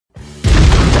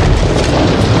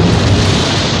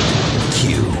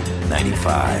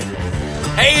ride.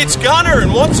 Hey, it's Gunner,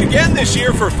 and once again this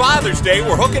year for Father's Day,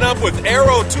 we're hooking up with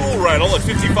Arrow Tool Rental at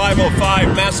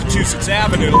 5505 Massachusetts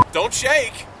Avenue. Don't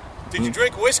shake. Did you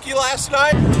drink whiskey last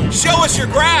night? Show us your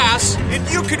grass, and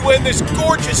you could win this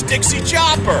gorgeous Dixie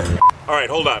chopper. All right,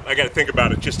 hold on. I got to think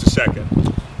about it just a second.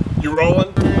 You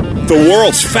rolling? The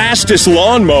world's fastest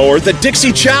lawnmower, the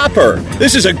Dixie Chopper.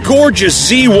 This is a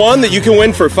gorgeous Z1 that you can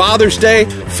win for Father's Day.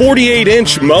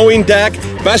 48-inch mowing deck.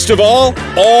 Best of all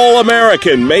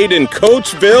American, made in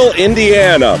Coatesville,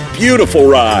 Indiana. Beautiful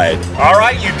ride. All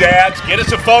right, you dads, get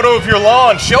us a photo of your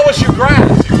lawn. Show us your grass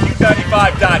at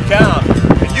Q95.com.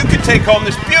 And you can take home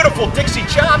this beautiful Dixie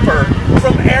Chopper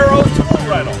from Arrow Tool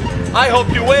Rental. I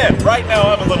hope you win. Right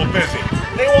now, I'm a little busy.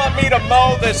 They want me to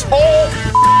mow this whole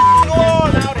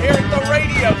lawn out here at the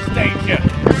radio station.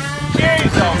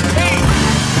 Jeez, oh, Pete.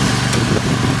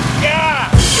 Yeah.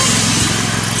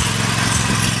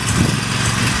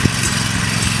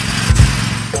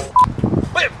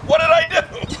 Wait, what did I do?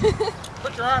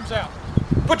 Put your arms out.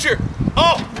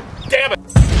 Oh, damn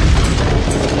it.